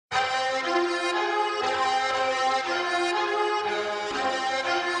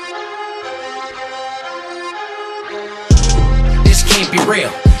can't be real.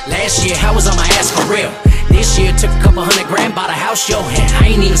 Last year I was on my ass for real. This year took a couple $100 grand, bought a house, yo, and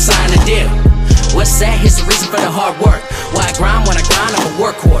I ain't even signed a deal. What's that? Here's the reason for the hard work. Why I grind when I grind, I'm a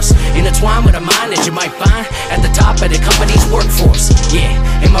workhorse. Intertwined with a mind that you might find at the top of the company's workforce. Yeah,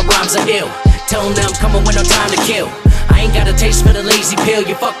 and my rhymes are ill. Tell them that I'm coming with no time to kill. I ain't got a taste for the lazy pill.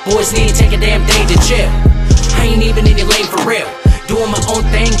 You fuck boys need to take a damn day to chill. I ain't even in your lane for real. Doing my own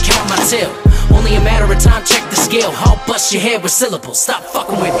thing, count my till. Only a matter of time, check the skill. I'll bust your head with syllables, stop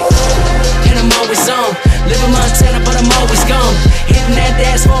fucking with me. And I'm always on, living Montana but I'm always gone. Hitting that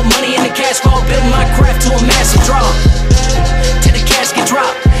dash for money in the cash vault, building my craft to a massive draw. Till the casket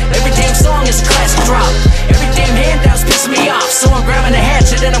drop, every damn song is a classic drop. Every damn handout's pissing me off, so I'm grabbing a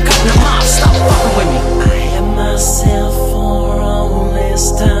hatchet and I'm cutting them off. Stop fucking with me. I had myself for all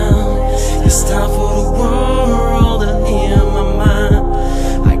this time. It's time for the world to hear my mind.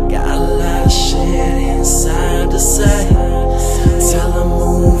 I got a lot of shit inside to say. Tell them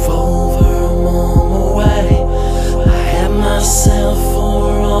move over, I'm on my way. I had myself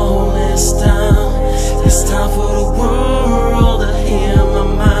for all this time. It's time for the world to hear my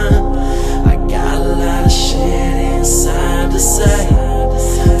mind. I got a lot of shit inside to say.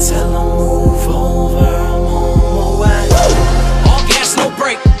 Tell them move over, I'm on my way. All gas, no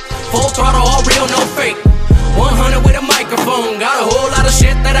brake. Full throttle, all real, no fake. 100 with a microphone. Got a whole lot of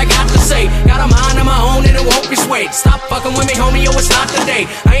shit that I got to say. Got a mind of my own and it won't be swayed. Stop fucking with me, homie, yo, it's not today.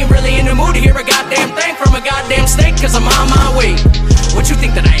 I ain't really in the mood to hear a goddamn thing from a goddamn snake, cause I'm on my way. What you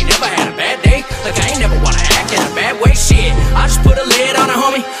think that I ain't never had a bad day? Like I ain't never wanna act in a bad way, shit. I just put a lid on it,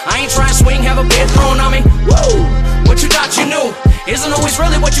 homie. I ain't trying to swing, have a bed thrown on me. Woo! What you thought you knew isn't always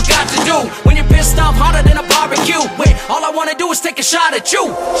really what you got to do. When you're pissed off hotter than a barbecue, wait, all I wanna do is take a shot at you.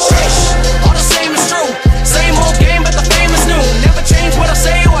 Shish, all the same is true. Same old game, but the fame is new. Never change what I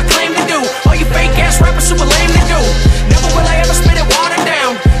say.